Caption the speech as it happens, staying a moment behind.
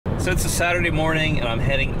So it's a Saturday morning and I'm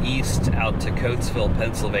heading east out to Coatesville,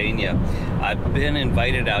 Pennsylvania. I've been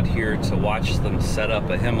invited out here to watch them set up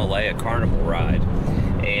a Himalaya carnival ride,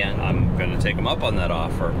 and I'm going to take them up on that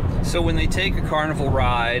offer. So when they take a carnival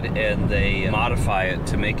ride and they modify it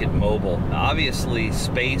to make it mobile, obviously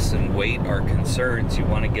space and weight are concerns. You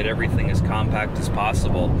want to get everything as compact as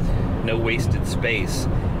possible, no wasted space.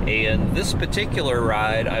 And this particular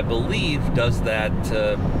ride, I believe, does that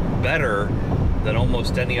better than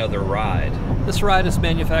almost any other ride. This ride is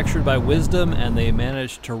manufactured by Wisdom, and they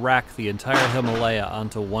managed to rack the entire Himalaya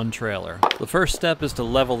onto one trailer. The first step is to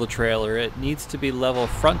level the trailer. It needs to be level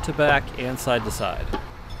front to back and side to side.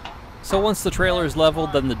 So once the trailer is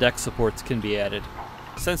leveled, then the deck supports can be added.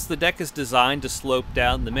 Since the deck is designed to slope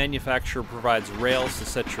down, the manufacturer provides rails to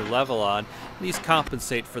set your level on, and these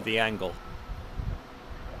compensate for the angle.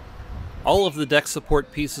 All of the deck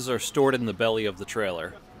support pieces are stored in the belly of the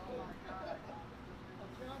trailer.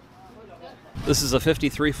 This is a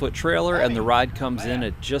 53-foot trailer, and the ride comes in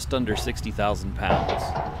at just under 60,000 pounds.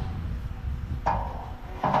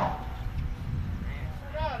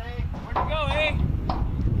 Where'd you go, eh?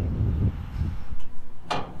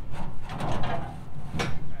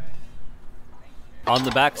 On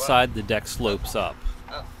the back side, the deck slopes up.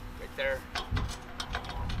 Oh, right there.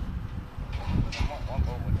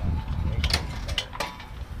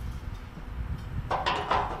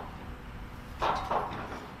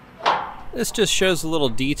 This just shows a little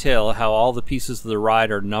detail how all the pieces of the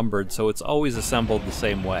ride are numbered, so it's always assembled the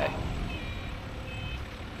same way.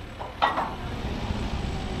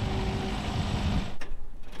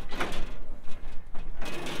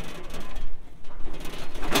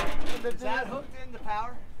 Is that hooked in the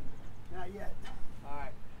power? Not yet.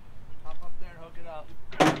 Alright. Hop up there and hook it up.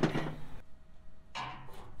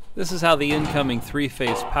 This is how the incoming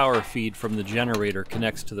three-phase power feed from the generator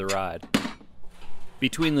connects to the ride.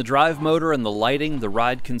 Between the drive motor and the lighting, the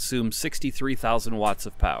ride consumes 63,000 watts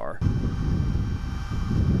of power.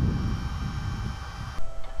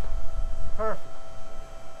 Perfect.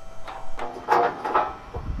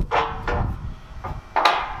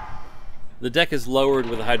 The deck is lowered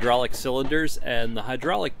with hydraulic cylinders, and the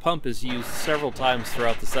hydraulic pump is used several times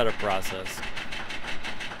throughout the setup process.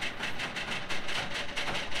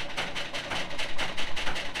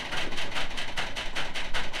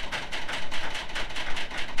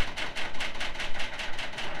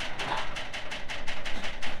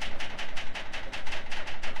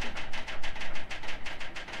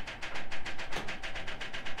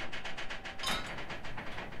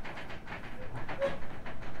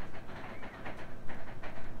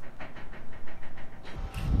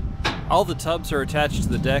 All the tubs are attached to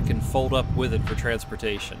the deck and fold up with it for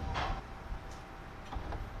transportation.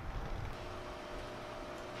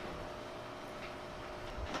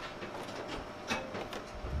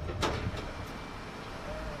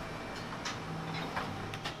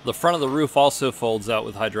 The front of the roof also folds out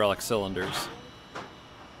with hydraulic cylinders.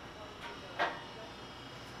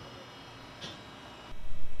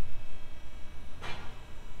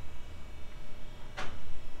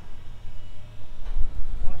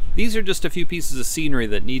 These are just a few pieces of scenery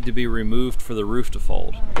that need to be removed for the roof to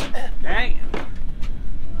fold. Dang.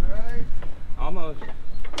 Alright. Almost.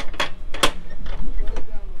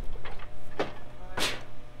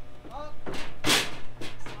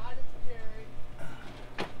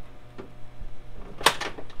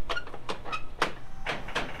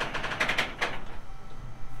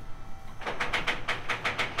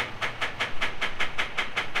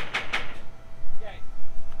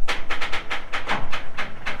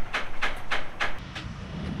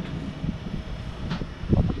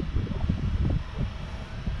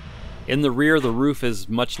 In the rear, the roof is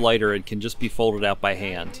much lighter and can just be folded out by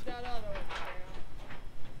hand.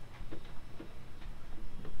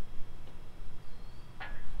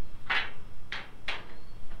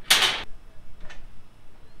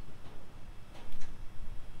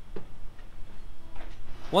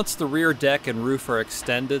 Once the rear deck and roof are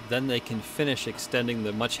extended, then they can finish extending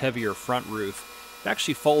the much heavier front roof. It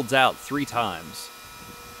actually folds out 3 times.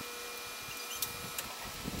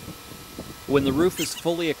 When the roof is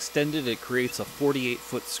fully extended, it creates a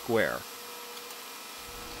 48-foot square.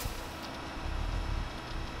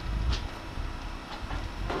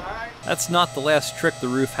 That's not the last trick the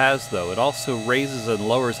roof has, though. It also raises and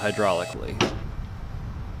lowers hydraulically.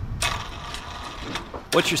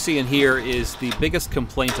 What you're seeing here is the biggest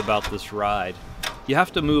complaint about this ride. You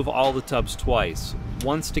have to move all the tubs twice,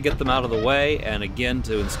 once to get them out of the way and again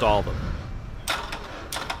to install them.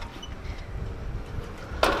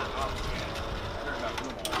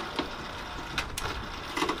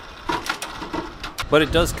 but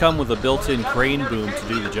it does come with a built-in crane boom to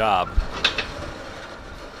do the job.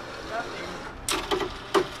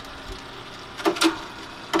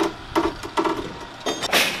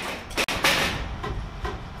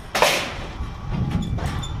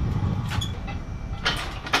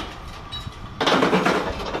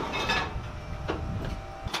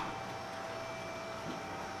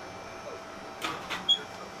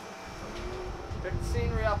 Pick the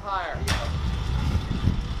scenery up higher.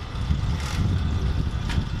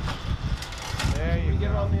 There you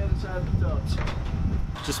get on the other side of the tubs.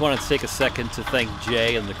 Just wanted to take a second to thank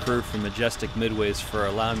Jay and the crew from Majestic Midways for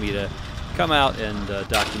allowing me to come out and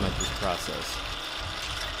document this process.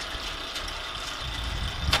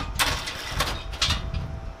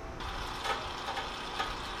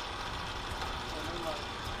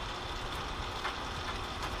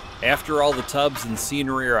 After all the tubs and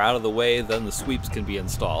scenery are out of the way, then the sweeps can be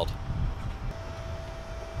installed.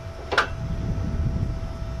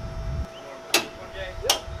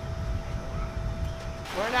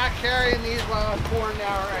 We're not carrying these while it's pouring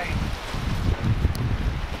down rain.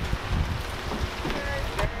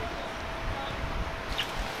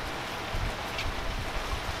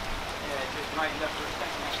 Yeah, just right enough for a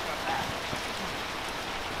second. Let's come back.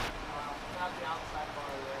 Not the outside bar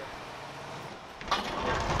there.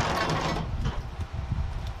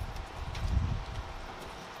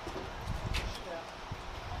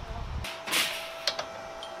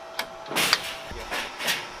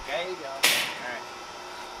 There you go. All right.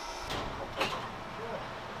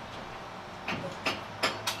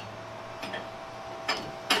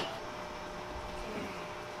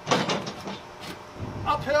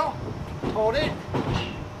 Uphill. Hold it.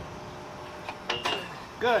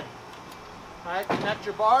 Good. All right, connect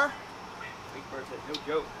your bar. Big bird said no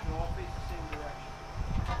joke. You all face the same direction.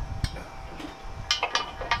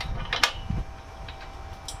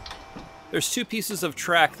 There's two pieces of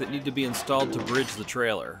track that need to be installed to bridge the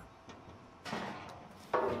trailer.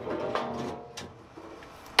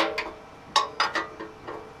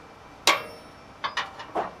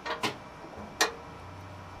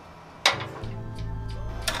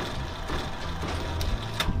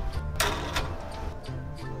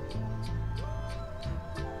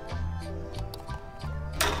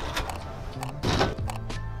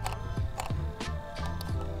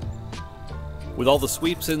 With all the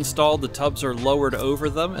sweeps installed, the tubs are lowered over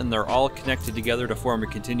them and they're all connected together to form a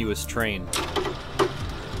continuous train.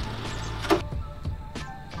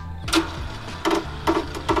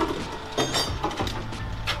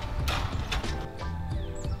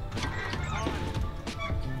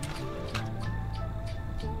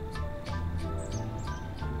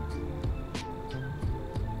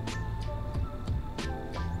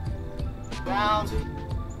 Down.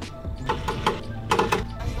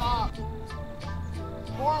 Stop.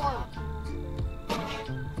 Forward.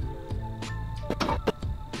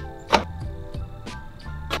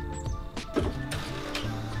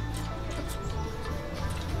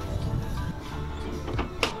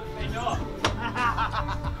 Hey, Noah.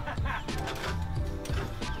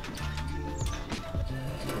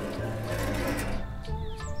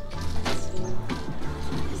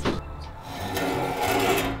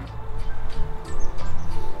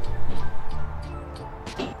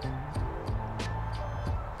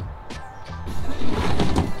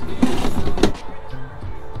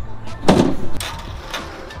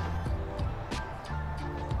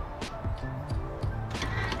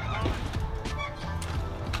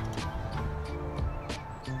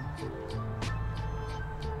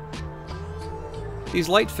 These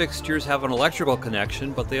light fixtures have an electrical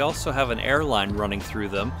connection, but they also have an air line running through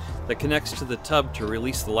them that connects to the tub to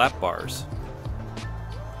release the lap bars.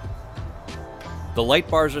 The light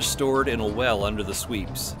bars are stored in a well under the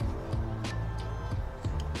sweeps.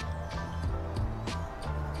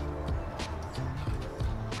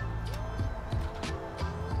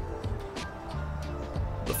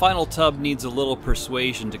 The final tub needs a little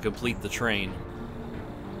persuasion to complete the train.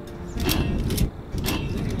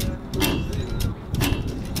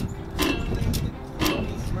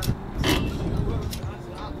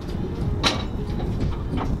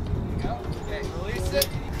 Okay, release it.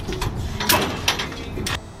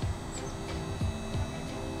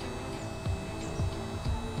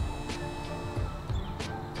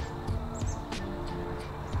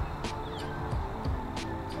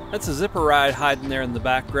 That's a zipper ride hiding there in the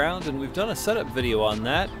background, and we've done a setup video on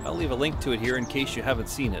that. I'll leave a link to it here in case you haven't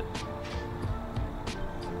seen it.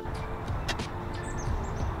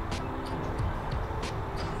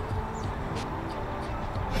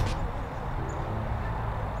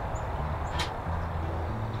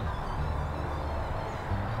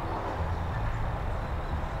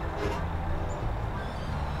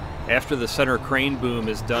 After the center crane boom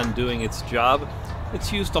is done doing its job,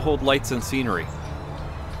 it's used to hold lights and scenery.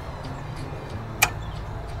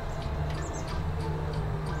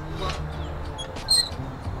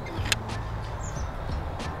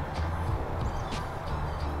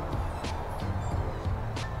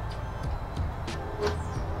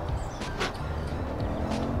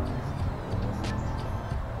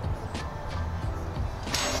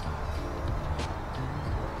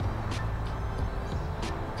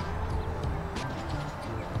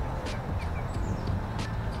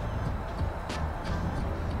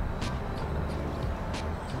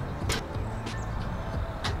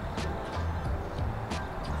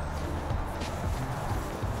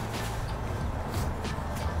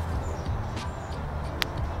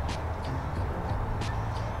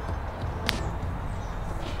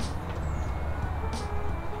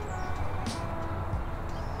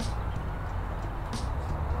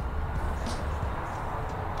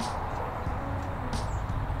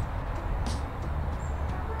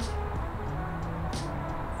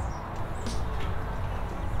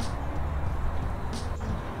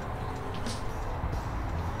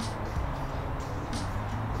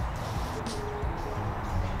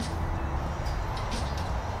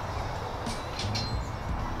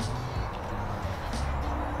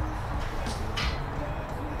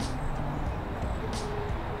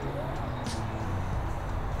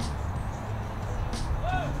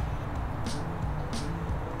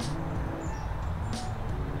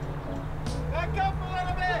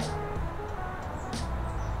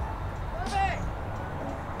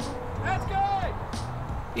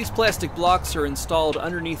 These plastic blocks are installed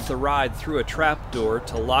underneath the ride through a trapdoor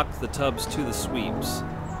to lock the tubs to the sweeps.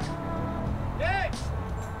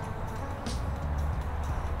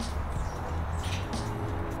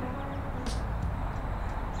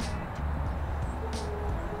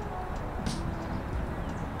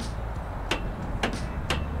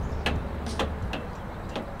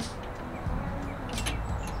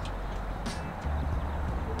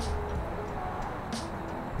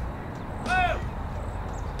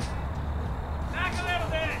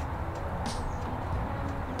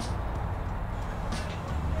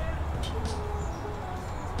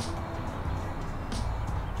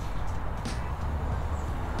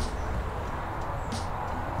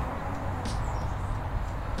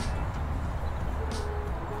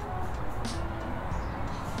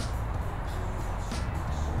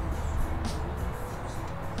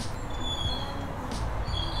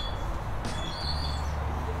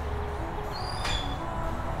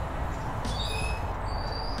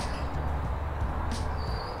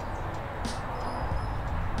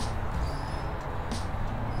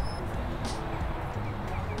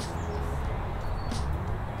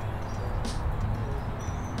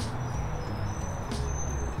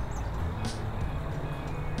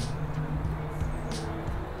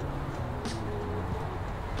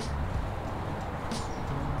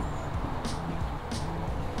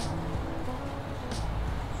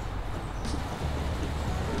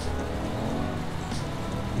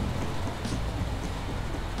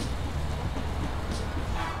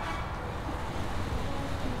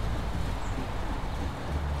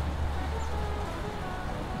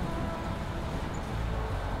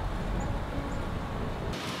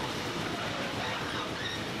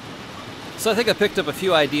 So I think I picked up a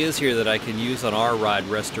few ideas here that I can use on our ride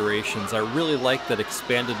restorations. I really like that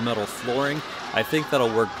expanded metal flooring. I think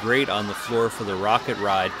that'll work great on the floor for the rocket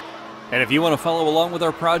ride. And if you want to follow along with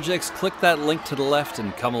our projects, click that link to the left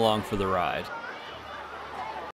and come along for the ride.